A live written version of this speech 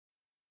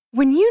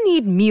When you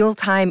need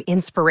mealtime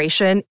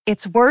inspiration,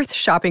 it's worth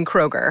shopping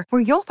Kroger,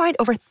 where you'll find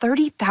over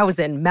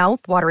 30,000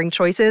 mouth-watering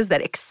choices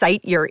that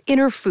excite your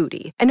inner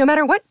foodie. And no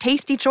matter what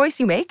tasty choice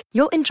you make,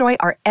 you'll enjoy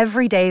our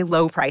everyday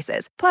low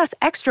prices, plus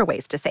extra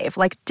ways to save,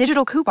 like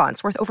digital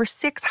coupons worth over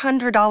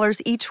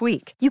 $600 each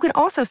week. You can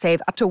also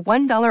save up to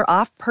 $1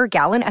 off per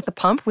gallon at the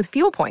pump with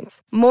fuel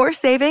points. More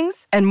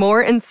savings and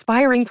more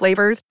inspiring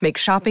flavors make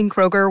shopping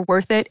Kroger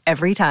worth it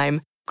every time.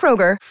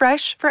 Kroger,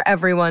 fresh for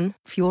everyone.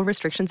 Fuel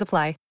restrictions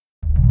apply.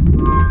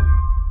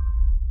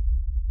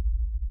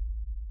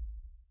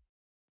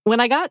 When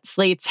I got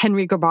Slate's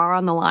Henry Grabar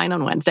on the line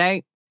on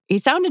Wednesday, he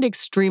sounded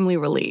extremely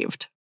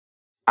relieved.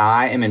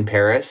 I am in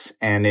Paris,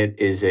 and it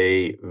is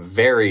a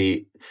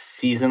very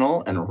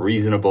seasonal and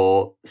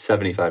reasonable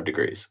 75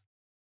 degrees.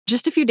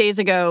 Just a few days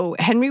ago,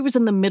 Henry was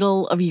in the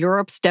middle of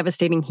Europe's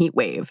devastating heat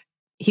wave.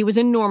 He was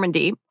in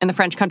Normandy, in the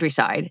French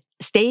countryside,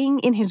 staying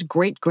in his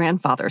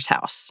great-grandfather's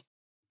house.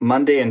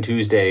 Monday and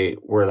Tuesday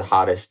were the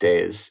hottest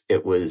days.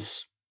 It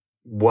was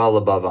well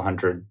above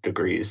 100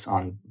 degrees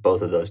on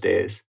both of those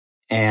days.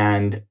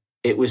 And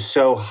it was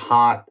so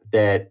hot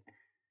that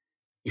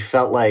you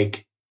felt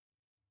like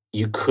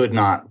you could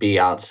not be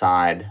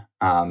outside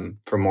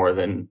for more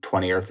than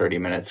 20 or 30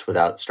 minutes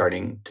without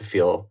starting to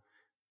feel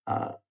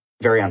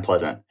very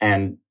unpleasant.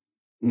 And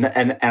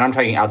I'm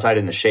talking outside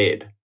in the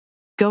shade.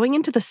 Going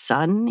into the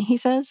sun, he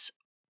says,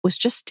 was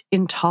just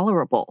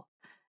intolerable.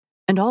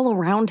 And all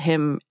around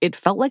him, it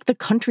felt like the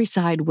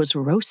countryside was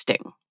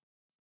roasting.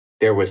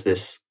 There was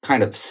this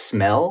kind of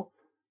smell,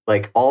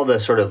 like all the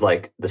sort of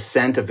like the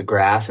scent of the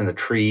grass and the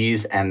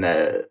trees and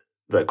the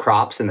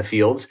crops in the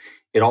fields.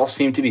 It all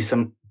seemed to be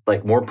some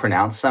like more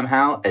pronounced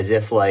somehow, as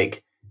if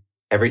like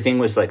everything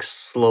was like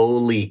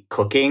slowly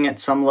cooking at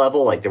some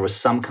level. Like there was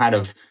some kind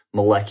of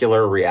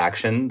molecular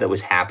reaction that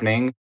was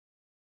happening.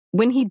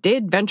 When he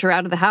did venture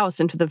out of the house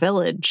into the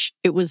village,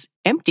 it was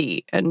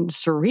empty and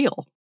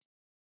surreal.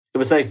 It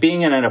was like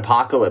being in an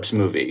apocalypse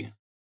movie.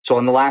 So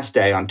on the last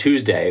day, on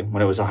Tuesday,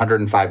 when it was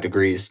 105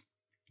 degrees,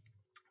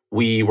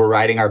 we were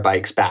riding our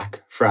bikes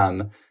back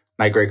from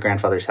my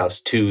great-grandfather's house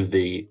to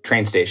the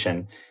train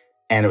station.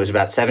 And it was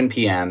about 7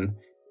 p.m.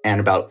 And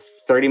about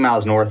 30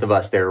 miles north of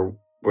us, there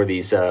were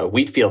these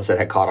wheat fields that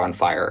had caught on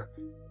fire.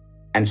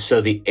 And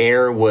so the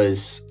air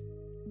was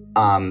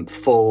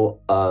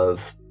full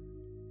of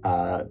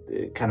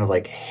kind of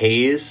like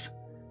haze.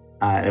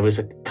 It was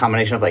a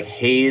combination of like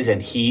haze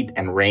and heat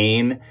and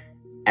rain.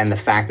 And the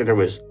fact that there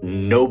was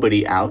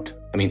nobody out.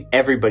 I mean,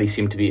 everybody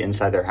seemed to be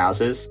inside their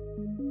houses.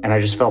 And I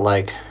just felt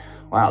like,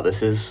 wow,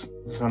 this is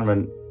sort of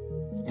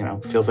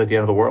feels like the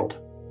end of the world.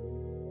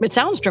 It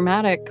sounds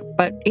dramatic,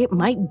 but it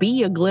might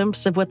be a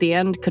glimpse of what the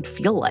end could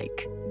feel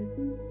like.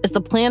 As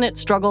the planet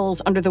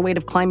struggles under the weight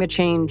of climate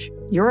change,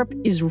 Europe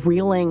is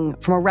reeling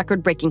from a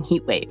record-breaking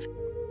heat wave.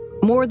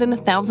 More than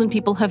 1,000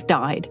 people have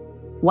died.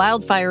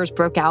 Wildfires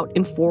broke out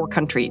in 4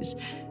 countries.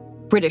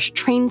 British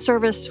train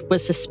service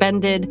was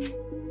suspended,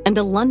 and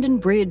a London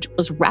bridge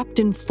was wrapped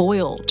in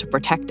foil to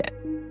protect it.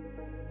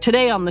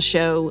 Today on the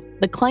show,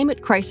 the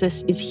climate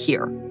crisis is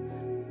here.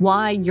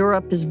 Why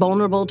Europe is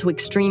vulnerable to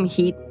extreme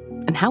heat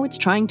and how it's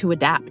trying to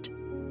adapt.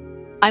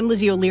 I'm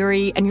Lizzie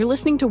O'Leary, and you're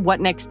listening to What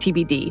Next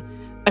TBD,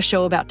 a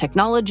show about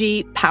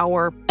technology,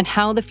 power, and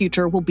how the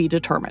future will be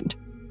determined.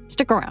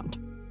 Stick around.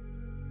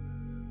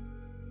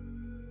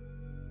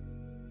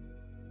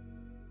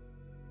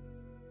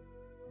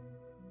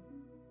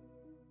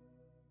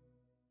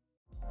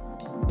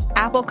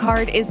 Apple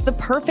Card is the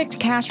perfect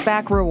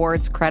cashback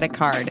rewards credit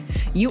card.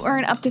 You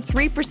earn up to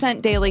 3%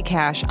 daily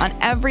cash on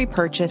every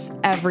purchase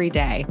every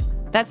day.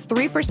 That's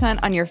 3%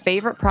 on your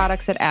favorite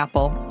products at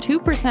Apple,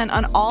 2%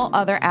 on all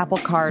other Apple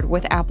Card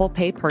with Apple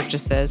Pay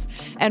purchases,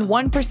 and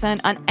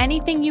 1% on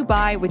anything you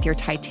buy with your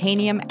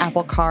titanium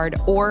Apple Card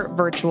or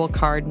virtual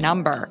card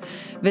number.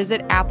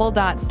 Visit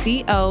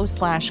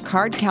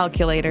apple.co/card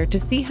calculator to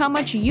see how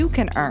much you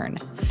can earn.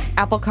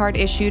 Apple Card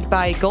issued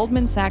by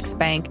Goldman Sachs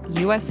Bank,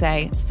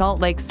 USA,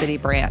 Salt Lake City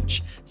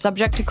branch.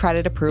 Subject to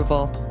credit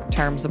approval.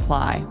 Terms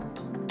apply.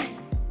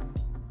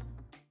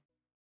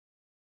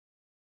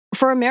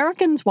 For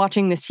Americans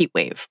watching this heat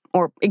wave,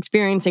 or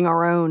experiencing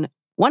our own,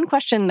 one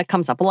question that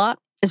comes up a lot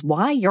is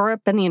why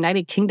Europe and the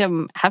United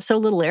Kingdom have so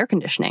little air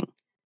conditioning.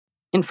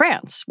 In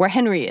France, where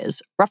Henry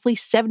is, roughly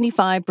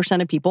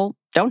 75% of people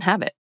don't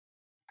have it.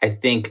 I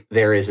think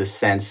there is a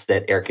sense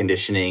that air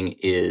conditioning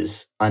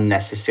is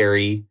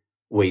unnecessary,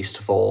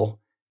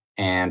 wasteful,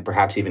 and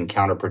perhaps even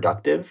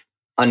counterproductive.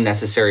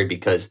 Unnecessary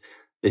because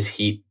this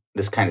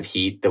kind of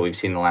heat that we've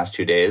seen in the last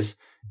 2 days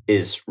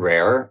is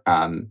rare,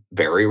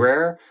 very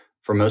rare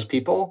for most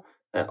people.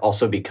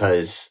 Also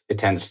because it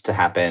tends to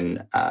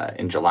happen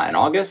in July and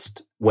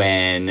August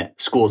when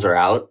schools are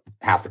out,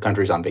 half the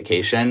country's on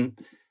vacation.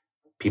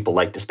 People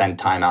like to spend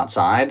time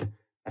outside.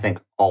 I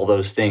think all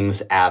those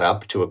things add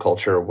up to a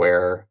culture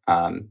where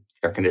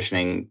air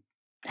conditioning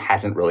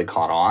hasn't really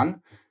caught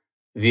on.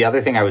 The other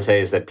thing I would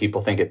say is that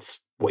people think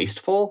it's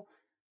wasteful.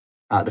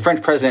 The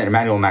French president,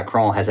 Emmanuel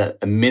Macron, has a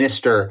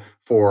minister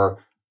for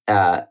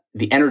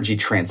the energy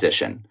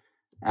transition.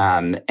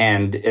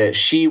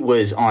 She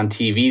was on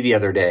TV the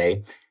other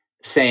day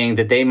saying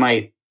that they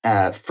might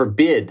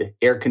forbid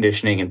air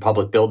conditioning in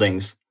public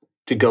buildings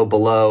to go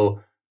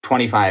below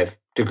 25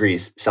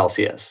 degrees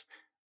Celsius,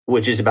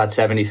 which is about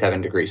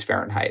 77 degrees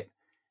Fahrenheit.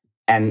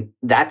 And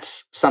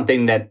that's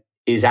something that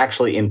is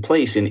actually in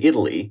place in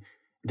Italy.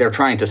 They're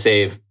trying to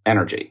save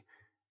energy.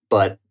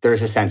 But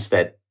there's a sense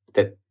that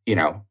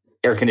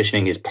air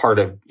conditioning is part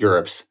of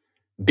Europe's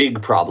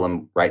big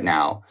problem right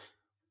now,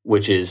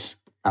 which is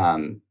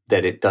that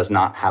it does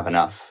not have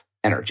enough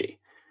energy.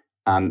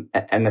 And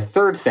the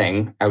third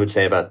thing I would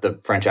say about the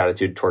French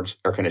attitude towards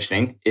air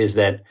conditioning is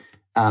that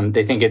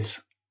they think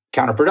it's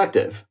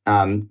counterproductive,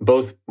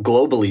 both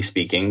globally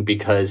speaking,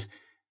 because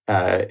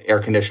air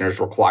conditioners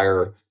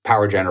require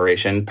power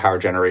generation. Power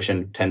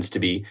generation tends to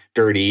be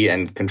dirty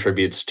and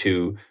contributes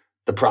to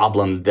the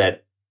problem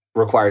that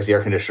requires the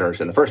air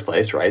conditioners in the first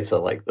place, right?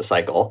 So like the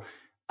cycle.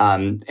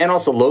 And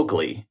also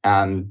locally,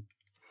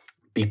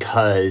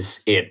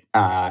 because it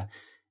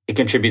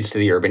contributes to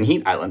the urban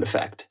heat island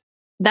effect.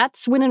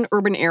 That's when an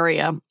urban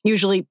area,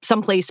 usually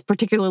someplace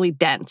particularly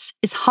dense,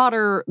 is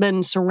hotter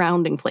than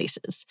surrounding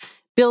places.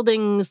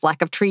 Buildings,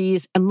 lack of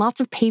trees, and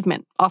lots of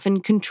pavement often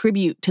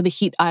contribute to the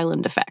heat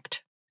island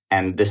effect.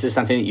 And this is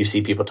something that you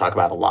see people talk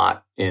about a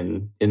lot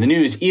in the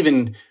news,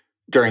 even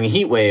during a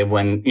heat wave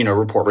when,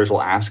 reporters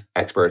will ask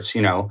experts,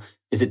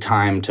 is it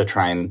time to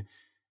try and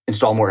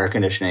install more air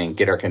conditioning,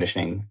 get air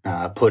conditioning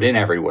put in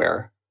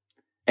everywhere?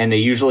 And they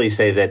usually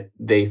say that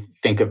they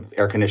think of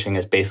air conditioning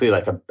as basically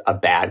like a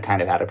bad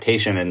kind of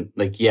adaptation. And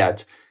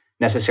it's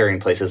necessary in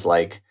places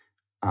like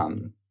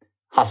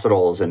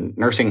hospitals and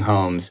nursing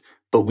homes,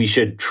 but we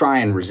should try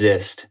and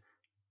resist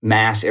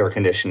mass air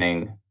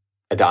conditioning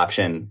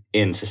adoption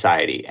in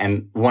society.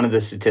 And one of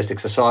the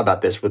statistics I saw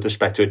about this with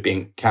respect to it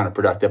being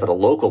counterproductive at a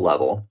local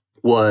level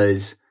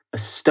was a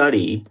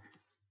study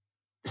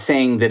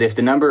saying that if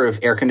the number of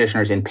air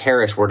conditioners in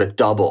Paris were to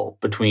double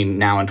between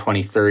now and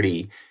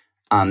 2030,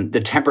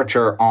 the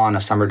temperature on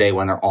a summer day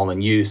when they're all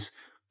in use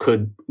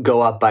could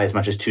go up by as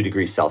much as 2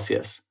 degrees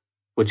Celsius,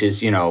 which is,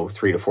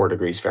 3 to 4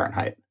 degrees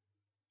Fahrenheit.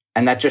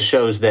 And that just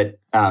shows that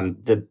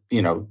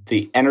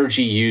the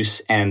energy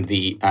use and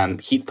the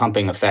heat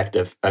pumping effect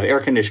of air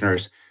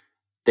conditioners,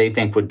 they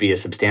think would be a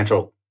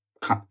substantial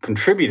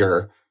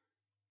contributor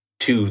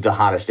to the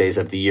hottest days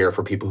of the year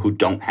for people who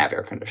don't have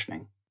air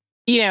conditioning.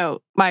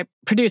 My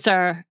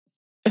producer,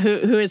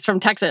 who is from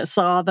Texas,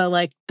 saw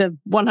the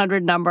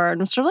 100 number and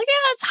was sort of like,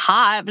 yeah, it's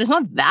hot, but it's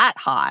not that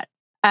hot.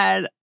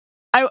 And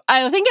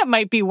I think it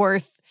might be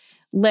worth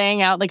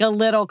laying out a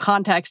little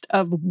context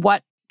of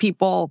what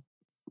people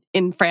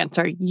in France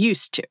are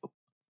used to.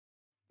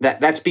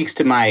 That speaks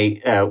to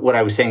my what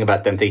I was saying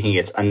about them thinking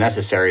it's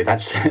unnecessary.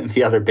 That's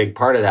the other big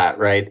part of that,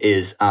 right?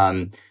 Is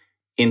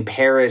in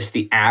Paris,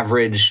 the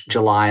average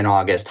July and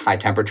August high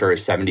temperature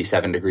is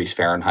 77 degrees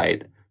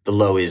Fahrenheit. The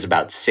low is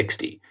about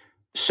 60.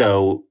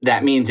 So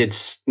that means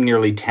it's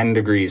nearly 10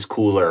 degrees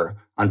cooler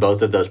on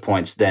both of those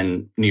points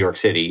than New York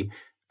City.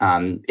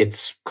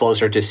 It's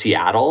closer to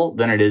Seattle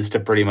than it is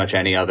to pretty much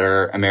any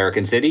other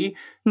American city.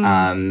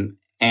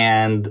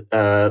 And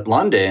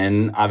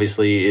London,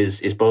 obviously,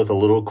 is both a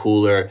little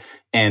cooler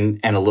and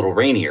a little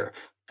rainier.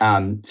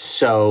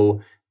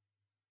 So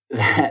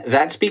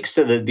that speaks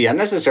to the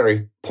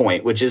unnecessary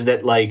point, which is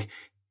that,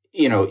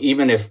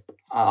 even if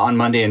on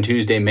Monday and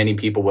Tuesday, many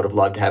people would have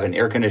loved to have an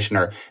air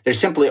conditioner, there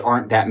simply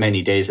aren't that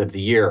many days of the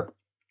year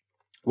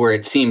where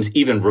it seems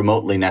even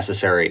remotely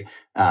necessary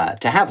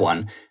to have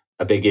one.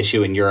 A big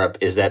issue in Europe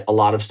is that a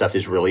lot of stuff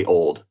is really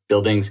old.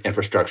 Buildings,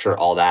 infrastructure,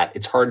 all that.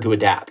 It's hard to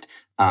adapt.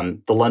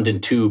 The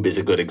London Tube is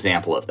a good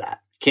example of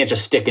that. You can't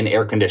just stick an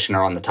air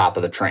conditioner on the top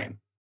of the train.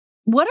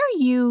 What are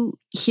you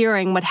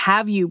hearing? What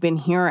have you been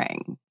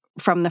hearing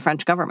from the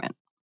French government?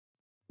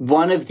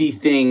 One of the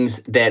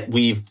things that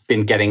we've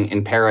been getting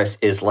in Paris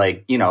is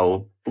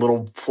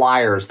little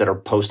flyers that are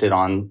posted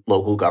on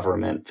local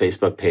government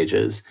Facebook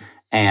pages,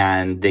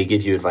 and they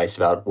give you advice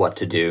about what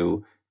to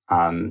do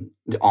on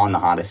the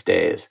hottest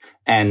days.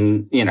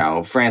 And,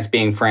 France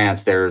being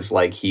France, there's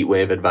heat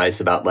wave advice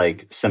about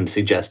some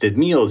suggested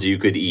meals you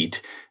could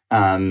eat.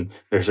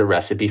 There's a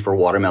recipe for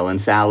watermelon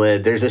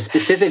salad. There's a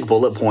specific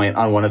bullet point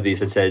on one of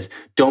these that says,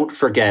 don't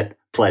forget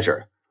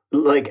pleasure.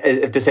 As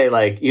if to say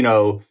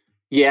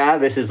yeah,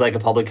 this is a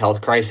public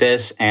health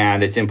crisis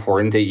and it's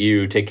important that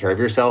you take care of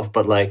yourself,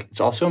 but it's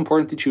also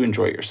important that you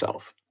enjoy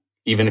yourself,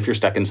 even if you're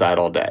stuck inside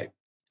all day.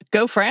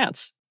 Go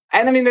France.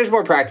 And there's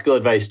more practical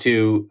advice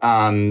too.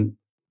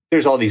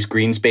 There's all these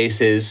green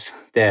spaces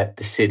that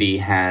the city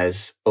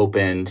has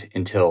opened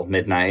until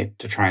midnight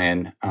to try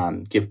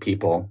and give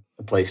people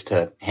a place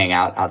to hang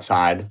out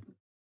outside.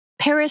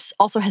 Paris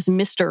also has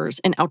misters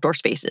in outdoor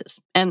spaces,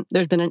 and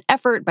there's been an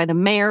effort by the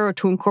mayor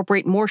to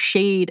incorporate more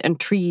shade and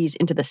trees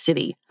into the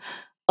city.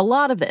 A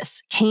lot of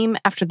this came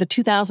after the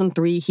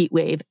 2003 heat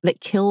wave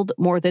that killed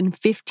more than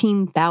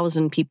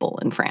 15,000 people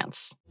in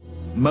France.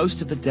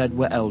 Most of the dead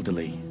were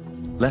elderly,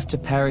 left to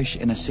perish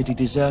in a city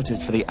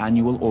deserted for the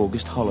annual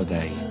August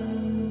holiday.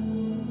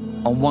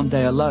 On one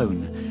day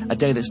alone, a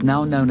day that's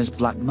now known as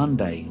Black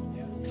Monday,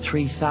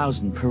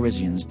 3,000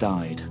 Parisians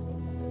died.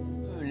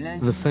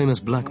 The famous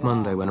Black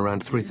Monday, when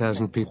around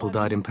 3,000 people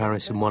died in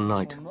Paris in one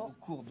night.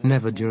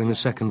 Never during the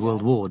Second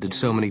World War did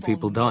so many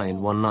people die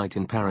in one night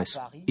in Paris,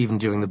 even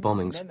during the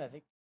bombings.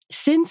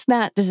 Since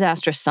that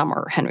disastrous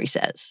summer, Henry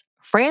says,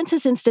 France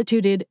has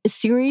instituted a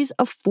series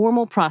of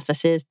formal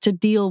processes to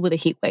deal with a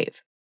heat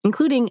wave,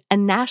 including a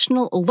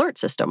national alert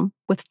system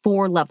with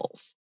 4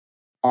 levels.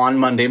 On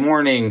Monday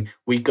morning,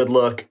 we could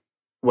look,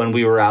 when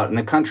we were out in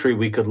the country,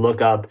 we could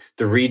look up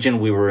the region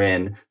we were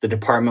in, the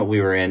department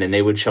we were in, and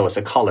they would show us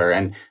a color.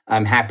 And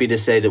I'm happy to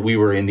say that we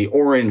were in the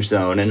orange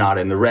zone and not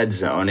in the red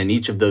zone. And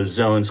each of those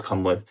zones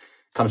comes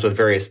with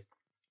various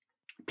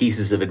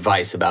pieces of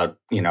advice about,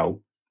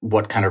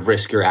 what kind of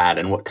risk you're at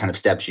and what kind of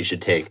steps you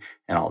should take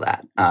and all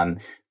that.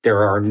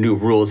 There are new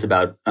rules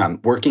about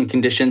working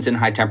conditions in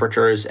high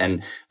temperatures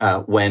and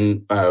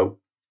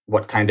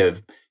what kind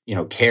of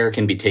care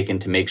can be taken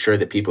to make sure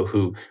that people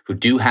who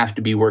do have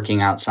to be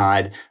working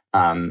outside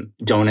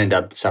don't end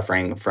up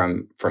suffering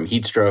from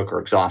heat stroke or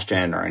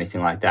exhaustion or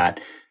anything like that.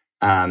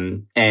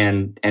 And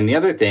the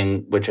other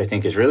thing, which I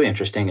think is really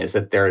interesting, is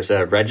that there's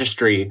a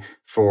registry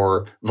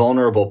for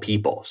vulnerable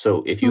people.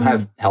 So if you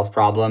have health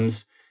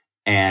problems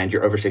and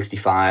you're over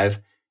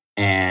 65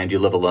 and you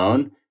live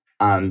alone,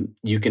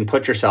 you can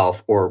put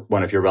yourself or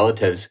one of your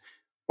relatives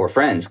or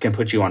friends can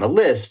put you on a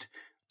list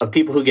of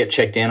people who get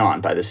checked in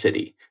on by the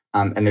city.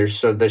 And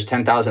there's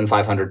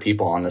 10,500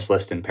 people on this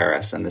list in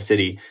Paris, and the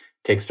city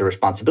takes the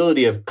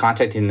responsibility of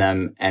contacting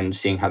them and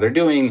seeing how they're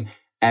doing.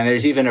 And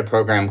there's even a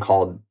program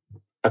called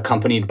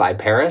Accompanied by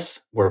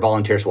Paris, where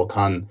volunteers will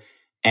come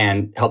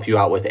and help you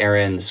out with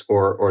errands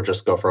or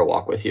just go for a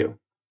walk with you.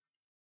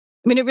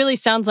 I mean, it really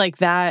sounds like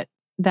that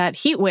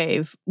heat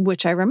wave,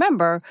 which I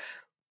remember,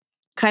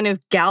 kind of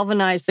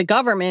galvanized the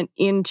government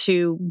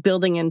into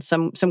building in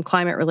some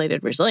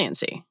climate-related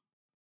resiliency.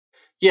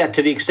 Yeah,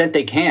 to the extent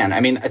they can. I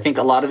mean, I think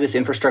a lot of this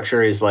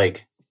infrastructure is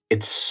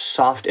it's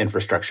soft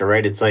infrastructure,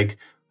 right? It's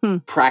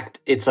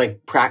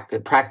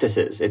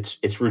practices.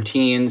 It's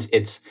routines.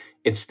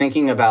 It's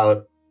thinking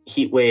about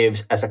heat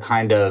waves as a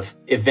kind of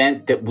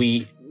event that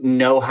we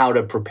know how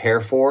to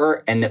prepare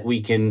for and that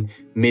we can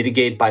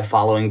mitigate by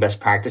following best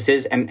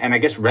practices. And I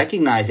guess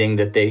recognizing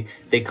that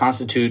they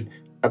constitute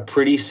a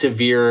pretty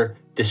severe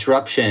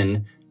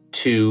disruption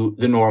to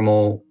the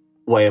normal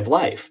way of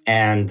life,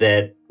 and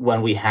that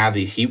when we have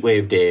these heat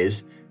wave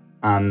days,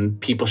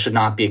 people should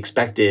not be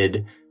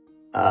expected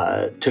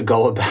to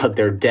go about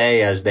their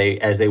day as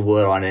they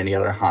would on any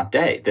other hot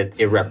day. That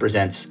it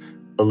represents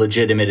a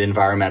legitimate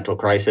environmental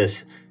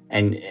crisis,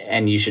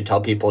 and you should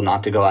tell people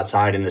not to go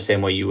outside in the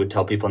same way you would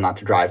tell people not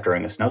to drive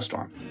during a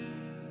snowstorm.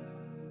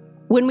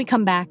 When we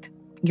come back,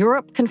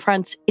 Europe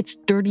confronts its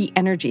dirty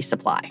energy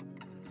supply.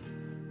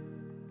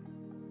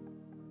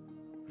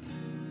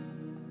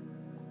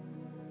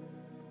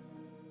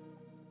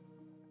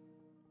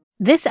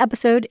 This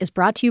episode is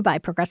brought to you by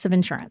Progressive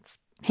Insurance.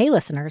 Hey,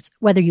 listeners,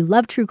 whether you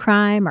love true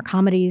crime or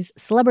comedies,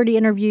 celebrity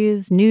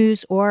interviews,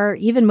 news, or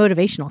even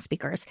motivational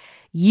speakers,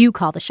 you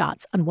call the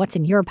shots on what's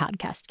in your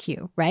podcast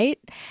queue, right?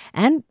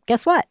 And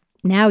guess what?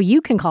 Now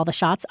you can call the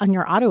shots on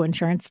your auto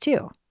insurance,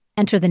 too.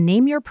 Enter the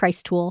Name Your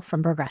Price tool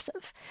from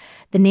Progressive.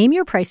 The Name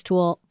Your Price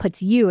tool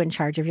puts you in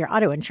charge of your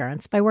auto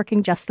insurance by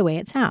working just the way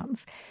it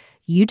sounds.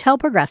 You tell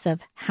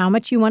Progressive how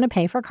much you want to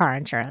pay for car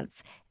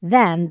insurance.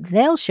 Then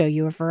they'll show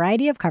you a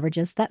variety of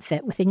coverages that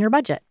fit within your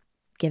budget,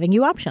 giving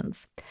you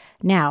options.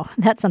 Now,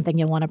 that's something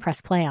you'll want to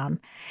press play on.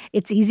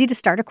 It's easy to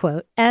start a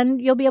quote,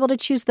 and you'll be able to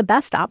choose the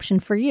best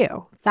option for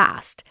you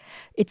fast.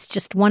 It's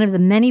just one of the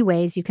many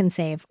ways you can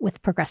save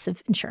with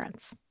Progressive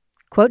Insurance.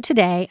 Quote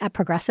today at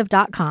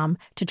Progressive.com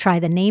to try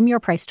the Name Your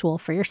Price tool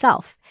for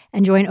yourself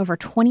and join over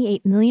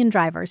 28 million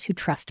drivers who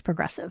trust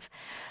Progressive.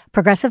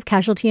 Progressive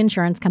Casualty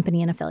Insurance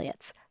Company and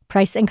Affiliates.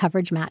 Price and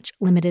coverage match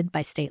limited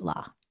by state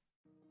law.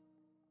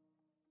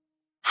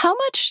 How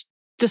much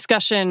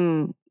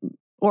discussion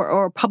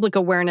or public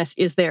awareness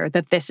is there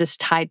that this is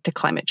tied to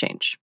climate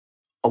change?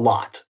 A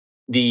lot.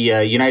 The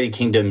United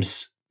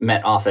Kingdom's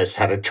Met Office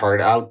had a chart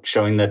out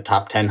showing the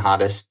top 10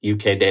 hottest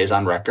UK days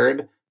on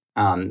record,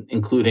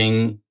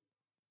 including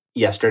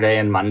yesterday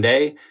and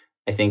Monday.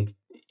 I think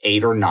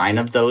 8 or 9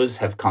 of those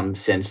have come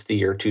since the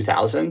year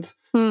 2000.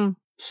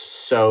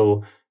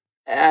 So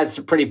that's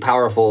a pretty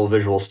powerful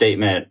visual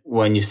statement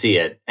when you see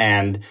it.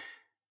 And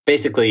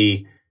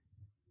basically,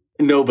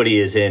 nobody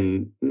has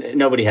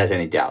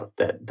any doubt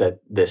that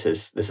this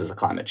is a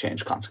climate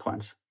change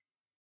consequence.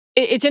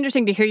 It's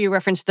interesting to hear you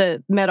reference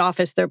the Met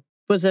Office. There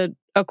was a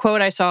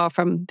quote I saw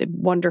from the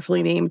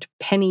wonderfully named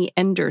Penny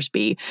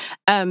Endersby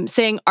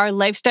saying, "Our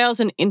lifestyles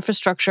and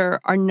infrastructure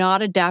are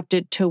not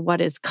adapted to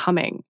what is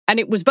coming." And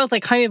it was both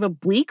kind of a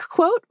bleak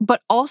quote,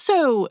 but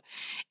also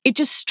it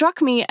just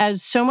struck me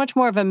as so much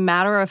more of a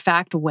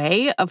matter-of-fact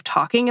way of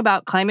talking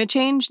about climate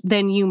change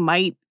than you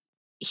might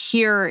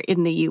hear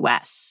in the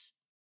U.S.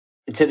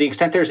 To the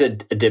extent there's a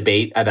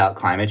debate about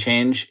climate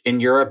change in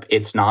Europe,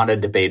 it's not a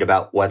debate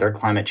about whether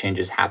climate change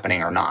is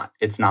happening or not.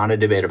 It's not a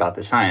debate about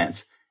the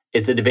science.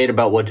 It's a debate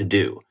about what to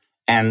do.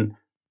 And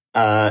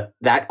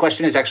That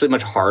question is actually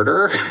much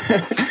harder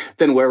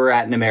than where we're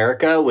at in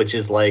America, which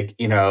is like,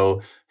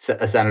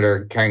 a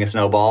senator carrying a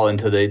snowball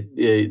into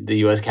the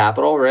U.S.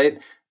 Capitol,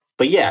 right?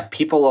 But yeah,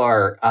 people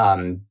are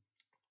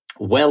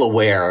well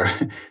aware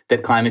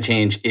that climate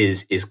change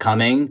is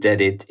coming,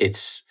 that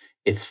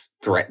it's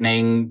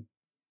threatening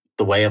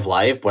the way of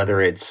life,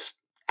 whether it's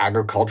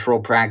agricultural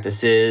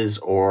practices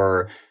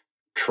or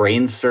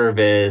train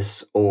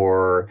service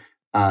or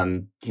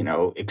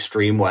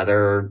extreme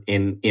weather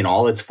in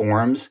all its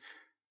forms.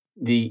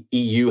 The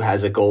EU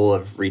has a goal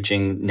of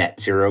reaching net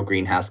zero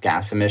greenhouse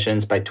gas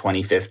emissions by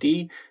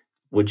 2050,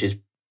 which is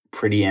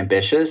pretty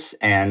ambitious.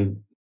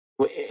 And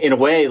in a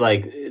way,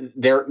 like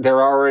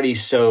they're already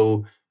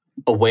so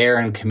aware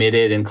and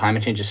committed, and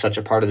climate change is such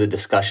a part of the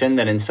discussion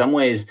that in some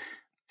ways,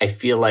 I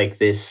feel like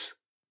this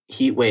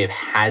heat wave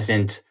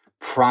hasn't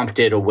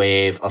prompted a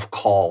wave of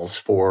calls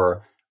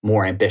for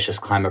more ambitious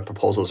climate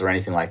proposals or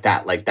anything like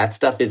that. Like that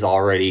stuff is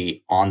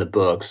already on the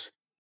books.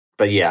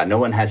 But yeah, no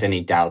one has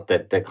any doubt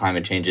that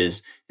climate change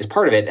is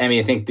part of it. I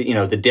mean, I think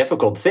that, the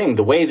difficult thing,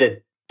 the way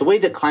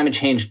that climate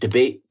change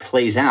debate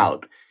plays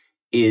out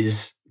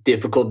is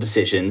difficult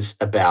decisions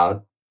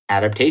about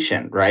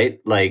adaptation, right?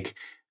 Like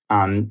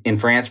in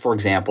France, for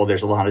example,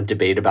 there's a lot of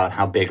debate about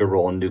how big a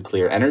role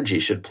nuclear energy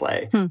should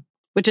play.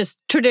 Which has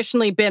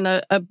traditionally been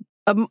a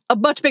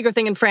much bigger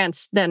thing in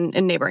France than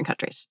in neighboring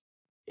countries.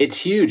 It's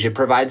huge. It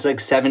provides like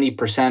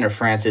 70% of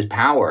France's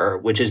power,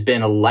 which has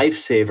been a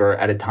lifesaver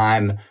at a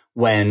time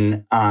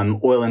when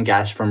oil and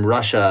gas from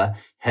Russia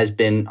has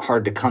been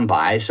hard to come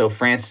by. So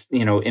France,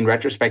 in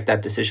retrospect,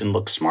 that decision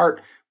looks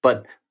smart.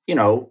 But,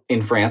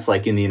 in France,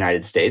 like in the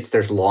United States,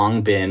 there's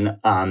long been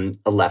a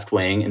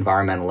left-wing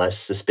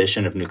environmentalist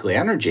suspicion of nuclear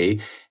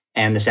energy,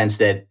 and the sense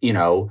that,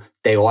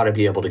 they ought to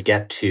be able to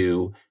get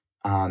to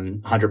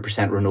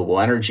 100% renewable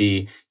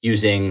energy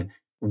using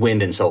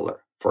wind and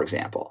solar, for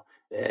example.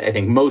 I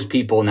think most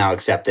people now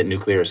accept that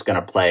nuclear is going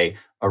to play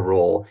a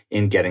role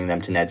in getting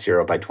them to net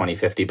zero by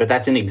 2050. But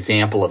that's an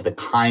example of the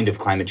kind of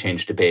climate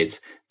change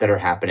debates that are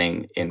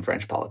happening in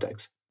French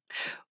politics.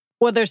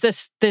 Well, there's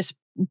this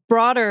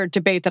broader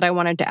debate that I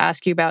wanted to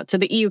ask you about. So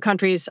the EU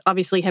countries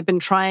obviously have been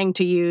trying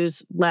to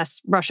use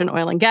less Russian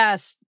oil and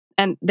gas,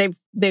 and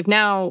they've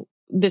now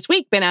this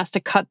week been asked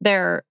to cut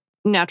their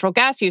natural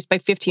gas use by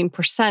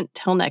 15%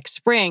 till next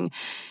spring.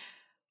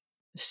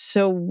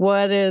 So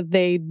what do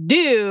they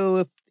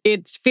do?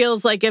 It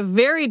feels like a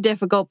very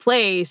difficult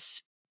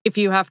place if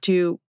you have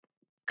to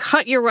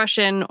cut your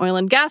Russian oil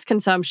and gas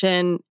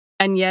consumption,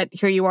 and yet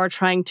here you are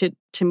trying to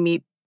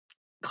meet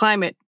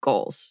climate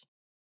goals.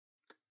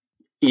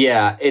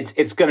 Yeah,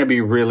 it's going to be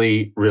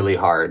really, really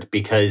hard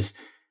because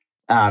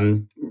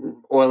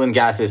oil and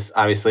gas is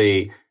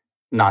obviously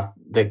not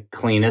the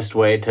cleanest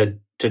way to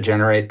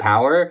generate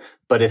power.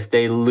 But if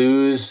they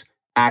lose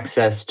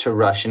access to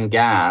Russian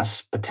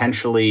gas,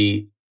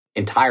 potentially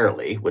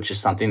entirely, which is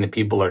something that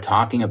people are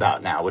talking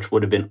about now, which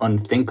would have been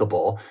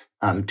unthinkable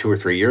 2 or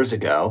 3 years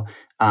ago,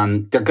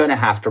 they're going to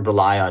have to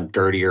rely on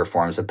dirtier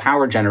forms of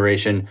power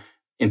generation,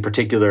 in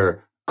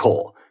particular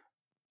coal.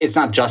 It's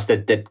not just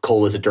that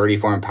coal is a dirty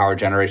form of power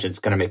generation. It's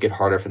going to make it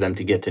harder for them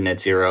to get to net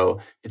zero.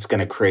 It's going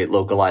to create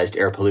localized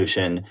air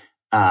pollution.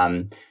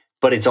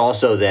 But it's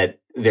also that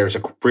there's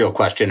a real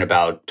question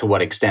about to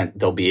what extent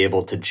they'll be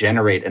able to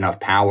generate enough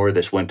power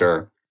this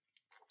winter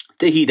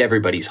to heat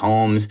everybody's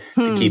homes,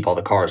 to keep all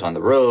the cars on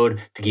the road,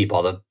 to keep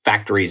all the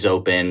factories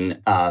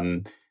open.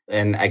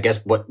 And I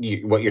guess what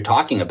you're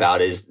talking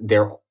about is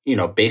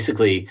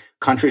basically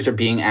countries are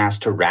being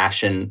asked to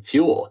ration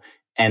fuel.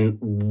 And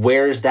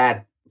where's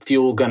that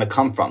fuel going to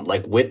come from?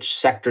 Like which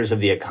sectors of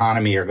the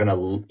economy are going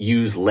to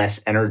use less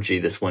energy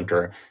this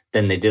winter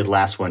than they did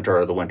last winter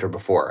or the winter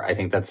before? I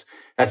think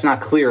that's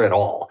not clear at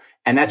all.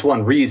 And that's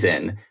one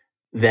reason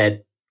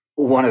that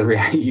one of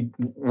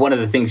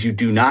the things you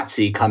do not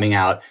see coming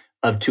out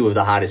of 2 of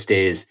the hottest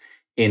days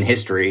in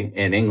history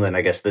in England,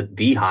 I guess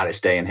the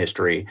hottest day in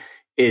history,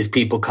 is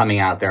people coming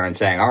out there and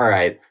saying, all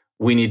right,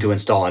 we need to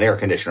install an air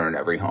conditioner in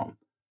every home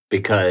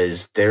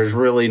because there's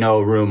really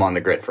no room on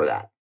the grid for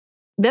that.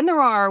 Then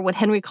there are what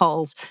Henry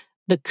calls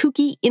the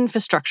kooky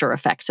infrastructure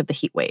effects of the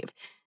heat wave,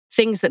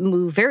 things that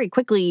move very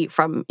quickly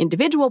from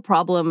individual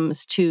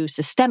problems to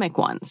systemic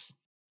ones.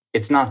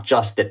 It's not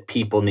just that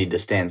people need to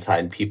stay inside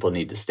and people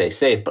need to stay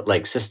safe, but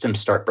like systems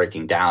start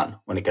breaking down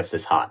when it gets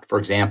this hot. For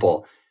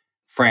example,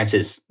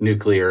 France's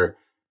nuclear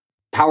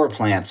power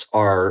plants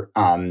are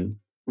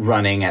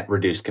running at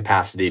reduced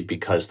capacity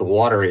because the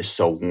water is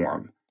so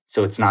warm.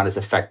 So it's not as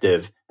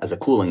effective as a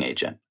cooling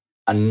agent.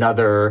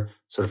 Another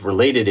sort of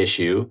related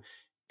issue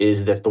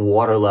is that the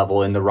water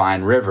level in the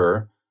Rhine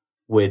River,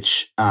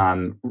 which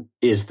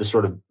is the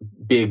sort of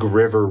big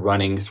river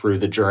running through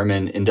the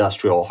German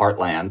industrial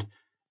heartland,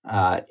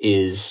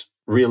 is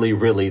really,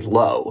 really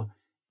low.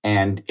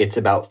 And it's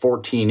about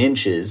 14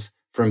 inches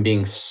from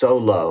being so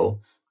low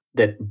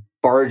that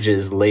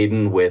barges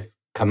laden with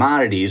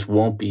commodities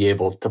won't be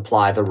able to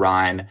ply the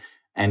Rhine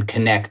and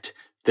connect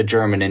the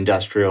German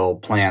industrial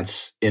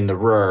plants in the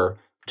Ruhr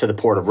to the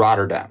port of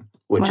Rotterdam,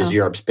 which is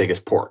Europe's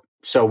biggest port.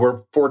 So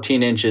we're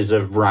 14 inches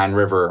of Rhine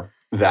River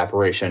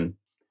evaporation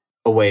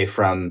away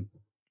from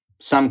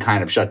some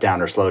kind of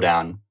shutdown or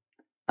slowdown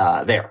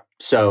there.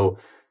 So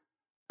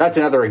that's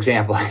another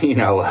example,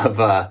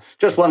 of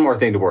just one more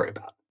thing to worry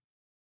about.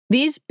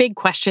 These big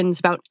questions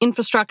about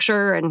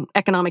infrastructure and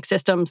economic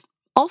systems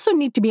also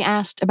need to be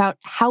asked about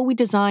how we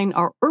design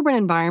our urban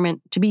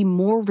environment to be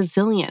more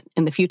resilient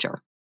in the future.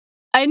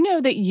 I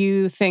know that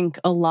you think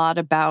a lot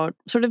about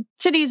sort of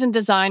cities and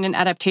design and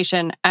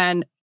adaptation,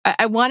 and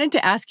I wanted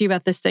to ask you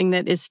about this thing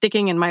that is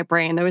sticking in my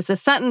brain. There was a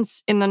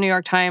sentence in the New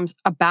York Times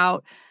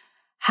about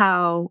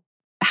how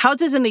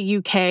houses in the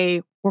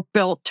UK were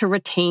built to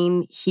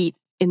retain heat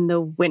in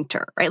the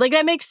winter, right? Like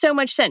that makes so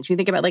much sense. You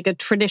think about like a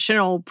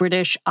traditional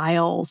British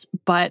Isles,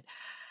 but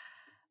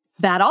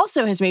that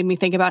also has made me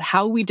think about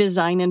how we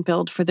design and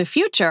build for the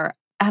future.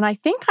 And I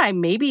think I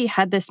maybe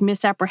had this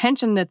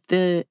misapprehension that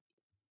the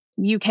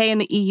UK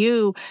and the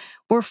EU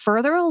were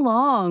further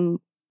along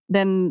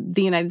than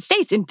the United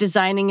States in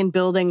designing and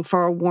building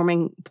for a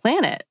warming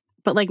planet.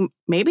 But like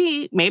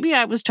maybe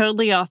I was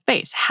totally off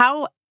base.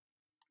 How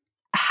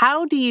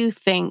do you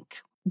think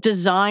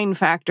design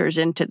factors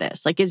into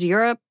this? Like, is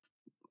Europe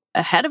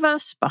ahead of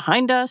us,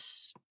 behind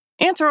us?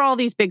 Answer all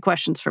these big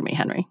questions for me,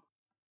 Henry.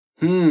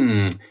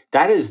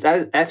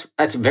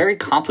 That's very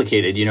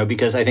complicated,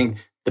 because I think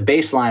the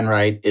baseline,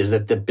 right, is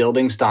that the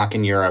building stock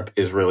in Europe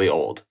is really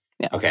old.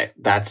 Yeah. Okay,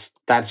 that's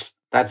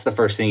the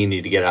first thing you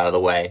need to get out of the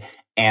way.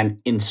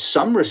 And in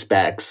some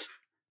respects,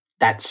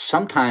 that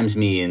sometimes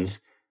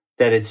means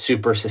that it's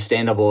super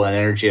sustainable and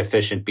energy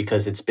efficient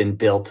because it's been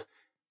built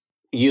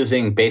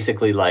using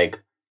basically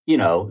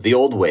the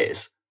old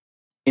ways.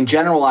 In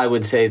general, I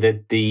would say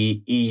that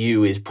the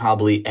EU is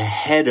probably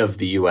ahead of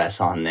the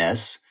US on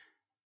this.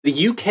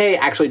 The UK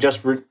actually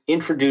just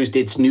introduced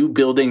its new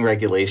building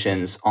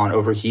regulations on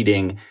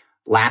overheating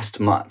last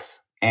month.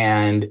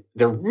 And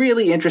they're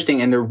really interesting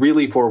and they're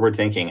really forward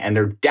thinking. And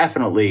they're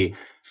definitely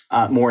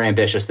more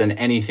ambitious than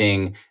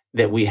anything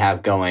that we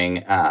have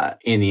going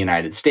in the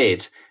United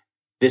States.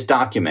 This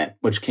document,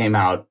 which came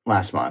out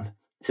last month,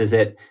 says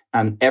that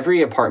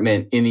every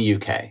apartment in the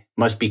UK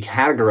must be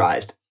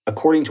categorized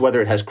according to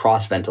whether it has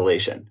cross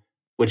ventilation,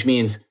 which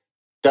means,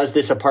 does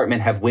this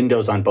apartment have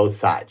windows on both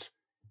sides?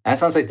 That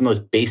sounds like the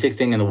most basic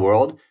thing in the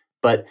world,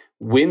 but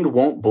wind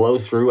won't blow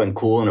through and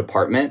cool an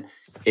apartment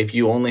if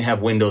you only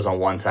have windows on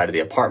one side of the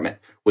apartment,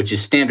 which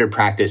is standard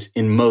practice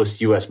in most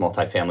US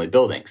multifamily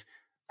buildings.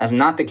 That's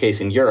not the case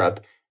in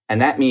Europe,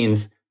 and that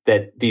means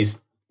that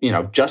these,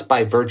 just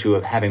by virtue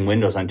of having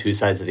windows on two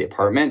sides of the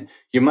apartment,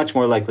 you're much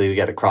more likely to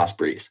get a cross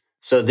breeze.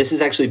 So this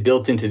is actually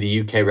built into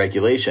the UK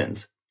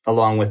regulations,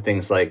 along with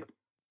things like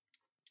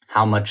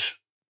how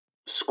much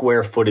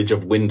square footage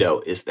of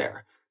window is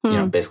there,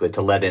 basically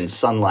to let in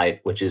sunlight,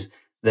 which is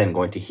then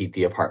going to heat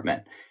the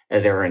apartment.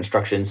 There are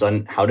instructions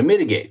on how to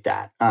mitigate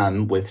that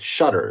with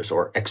shutters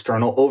or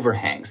external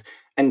overhangs.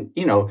 And,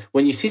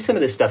 when you see some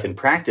of this stuff in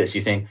practice,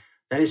 you think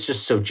that is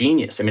just so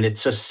genius. I mean,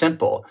 it's so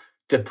simple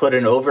to put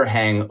an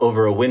overhang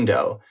over a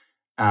window.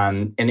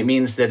 And it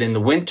means that in the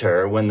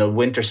winter, when the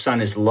winter sun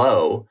is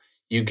low,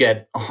 you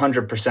get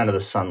 100% of the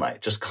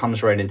sunlight just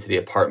comes right into the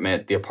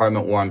apartment. The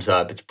apartment warms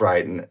up, it's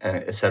bright, and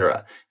et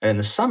cetera. And in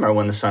the summer,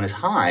 when the sun is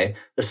high,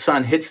 the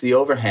sun hits the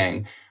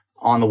overhang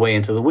on the way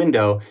into the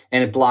window,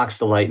 and it blocks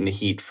the light and the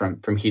heat from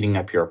heating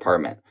up your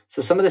apartment.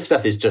 So some of this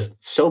stuff is just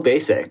so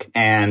basic,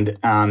 and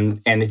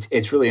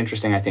it's really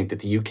interesting. I think that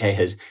the UK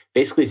has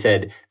basically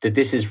said that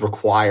this is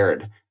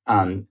required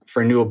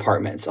for new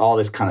apartments. All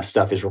this kind of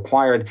stuff is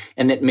required,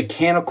 and that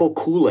mechanical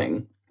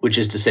cooling, which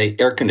is to say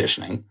air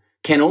conditioning,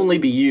 can only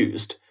be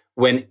used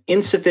when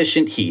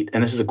insufficient heat,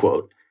 and this is a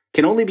quote,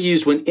 can only be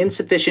used when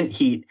insufficient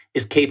heat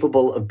is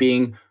capable of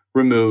being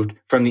removed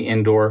from the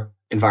indoor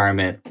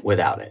environment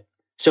without it.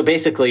 So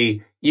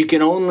basically, you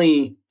can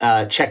only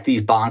check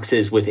these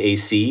boxes with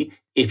AC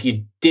if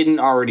you didn't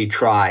already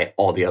try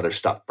all the other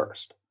stuff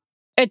first.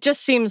 It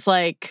just seems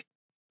like,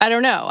 I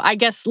don't know, I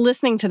guess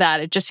listening to that,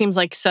 it just seems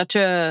like such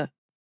a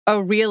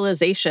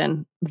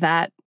realization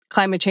that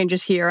climate change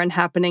is here and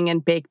happening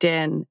and baked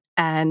in.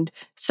 And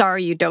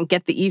sorry, you don't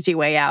get the easy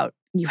way out.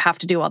 You have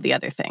to do all the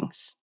other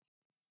things.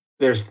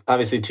 There's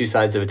obviously two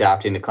sides of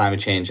adapting to climate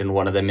change, and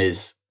one of them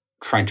is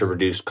trying to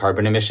reduce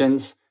carbon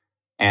emissions.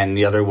 And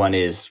the other one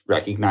is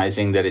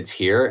recognizing that it's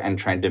here and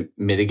trying to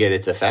mitigate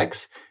its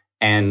effects.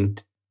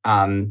 And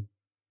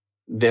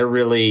they're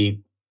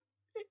really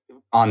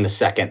on the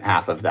second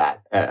half of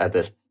that at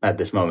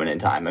this moment in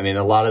time. I mean,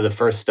 a lot of the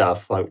first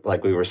stuff,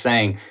 like we were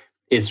saying,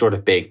 is sort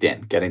of baked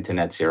in, getting to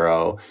net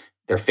zero.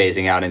 They're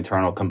phasing out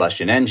internal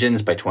combustion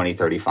engines by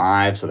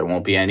 2035, so there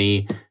won't be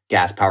any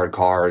gas-powered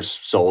cars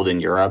sold in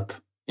Europe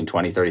in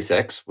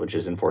 2036, which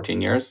is in 14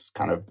 years.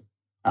 Kind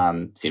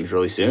of seems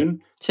really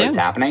soon. But it's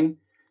happening.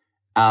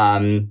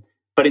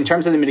 But in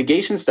terms of the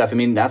mitigation stuff, I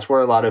mean, that's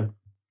where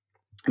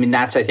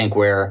that's, I think,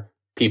 where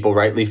people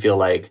rightly feel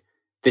like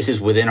this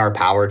is within our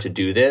power to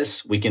do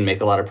this. We can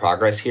make a lot of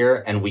progress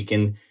here, and we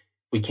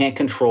can't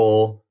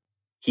control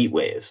heat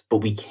waves, but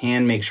we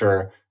can make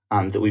sure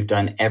that we've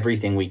done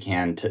everything we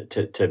can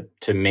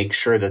to make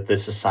sure that the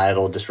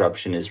societal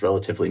disruption is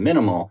relatively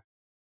minimal.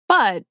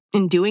 But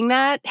in doing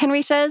that,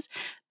 Henry says,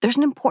 there's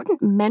an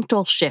important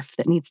mental shift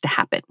that needs to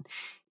happen.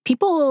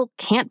 People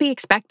can't be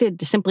expected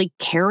to simply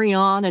carry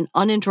on an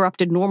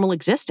uninterrupted normal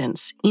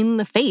existence in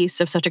the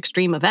face of such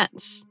extreme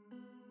events.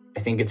 I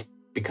think it's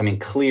becoming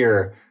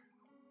clear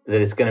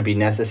that it's going to be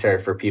necessary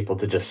for people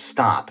to just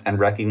stop and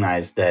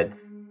recognize that,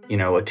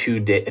 a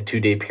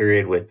two-day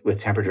period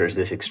with temperatures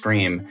this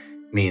extreme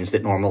means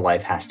that normal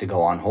life has to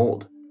go on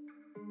hold.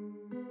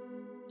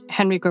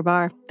 Henry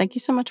Grabar, thank you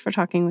so much for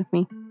talking with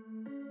me.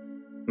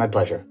 My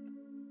pleasure.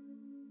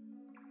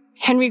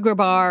 Henry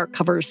Grabar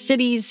covers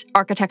cities,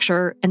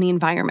 architecture, and the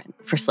environment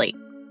for Slate.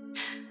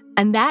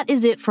 And that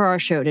is it for our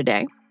show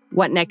today.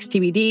 What Next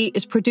TBD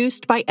is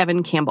produced by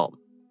Evan Campbell.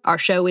 Our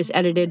show is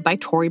edited by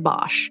Tori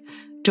Bosch.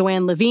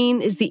 Joanne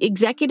Levine is the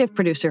executive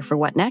producer for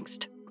What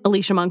Next.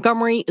 Alicia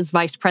Montgomery is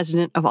vice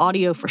president of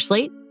audio for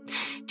Slate.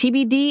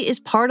 TBD is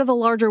part of the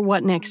larger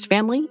What Next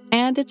family,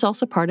 and it's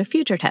also part of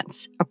Future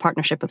Tense, a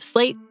partnership of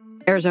Slate,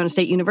 Arizona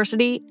State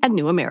University, and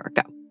New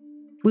America.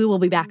 We will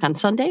be back on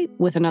Sunday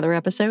with another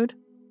episode.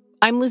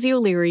 I'm Lizzie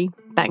O'Leary.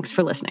 Thanks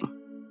for listening.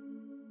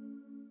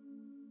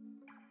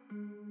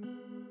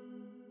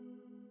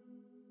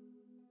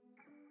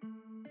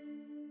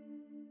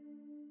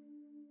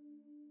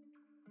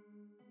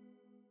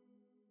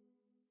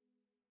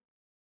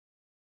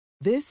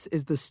 This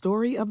is the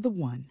story of the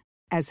one.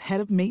 As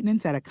head of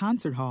maintenance at a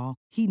concert hall,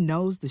 he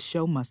knows the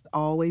show must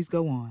always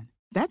go on.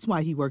 That's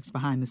why he works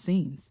behind the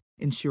scenes,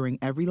 ensuring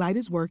every light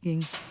is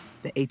working,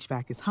 the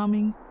HVAC is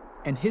humming,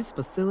 and his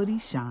facility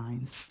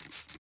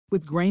shines.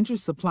 With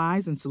Grainger's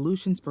supplies and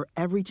solutions for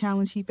every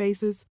challenge he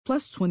faces,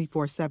 plus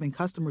 24/7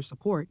 customer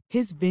support,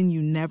 his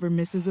venue never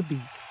misses a beat.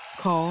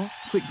 Call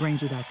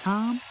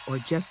quickgrainger.com or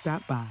just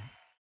stop by.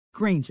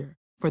 Grainger,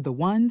 for the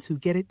ones who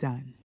get it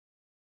done.